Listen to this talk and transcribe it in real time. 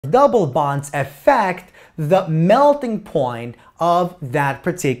of double bonds affect the melting point of that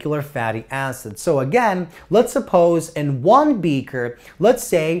particular fatty acid. So again, let's suppose in one beaker, let's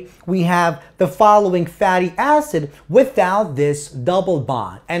say we have the following fatty acid without this double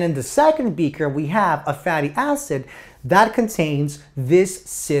bond. And in the second beaker, we have a fatty acid that contains this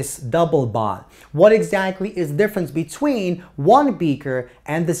cis double bond. What exactly is the difference between one beaker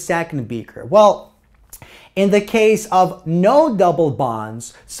and the second beaker? Well, in the case of no double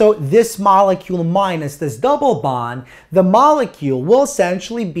bonds, so this molecule minus this double bond, the molecule will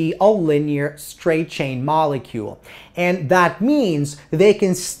essentially be a linear straight chain molecule. And that means they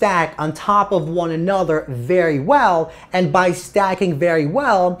can stack on top of one another very well. And by stacking very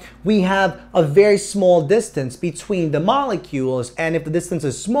well, we have a very small distance between the molecules. And if the distance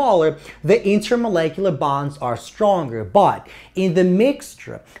is smaller, the intermolecular bonds are stronger. But in the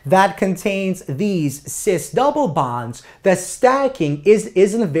mixture that contains these cis double bonds, the stacking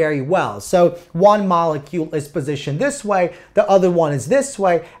isn't very well. So one molecule is positioned this way, the other one is this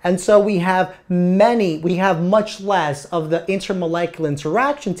way. And so we have much less of the intermolecular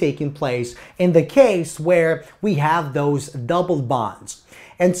interaction taking place in the case where we have those double bonds.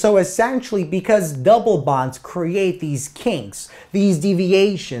 And so essentially, because double bonds create these kinks, these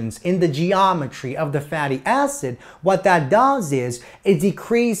deviations in the geometry of the fatty acid, what that does is it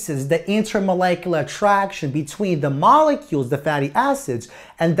decreases the intermolecular attraction between the molecules, the fatty acids,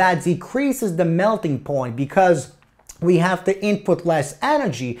 and that decreases the melting point because we have to input less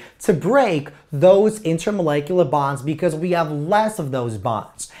energy to break those intermolecular bonds because we have less of those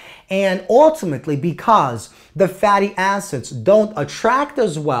bonds. And ultimately, because the fatty acids don't attract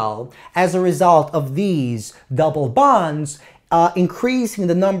as well as a result of these double bonds, increasing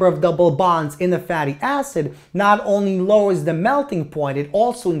the number of double bonds in the fatty acid not only lowers the melting point, it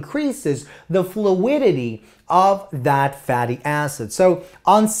also increases the fluidity of that fatty acid. So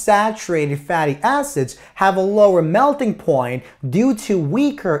unsaturated fatty acids have a lower melting point due to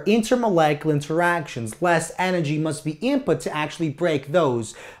weaker intermolecular interactions. Less energy must be input to actually break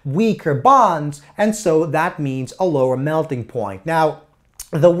those weaker bonds, and so that means a lower melting point. Now,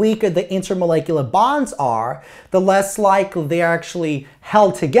 the weaker the intermolecular bonds are, the less likely they are actually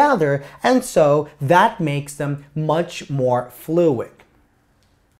held together, and so that makes them much more fluid.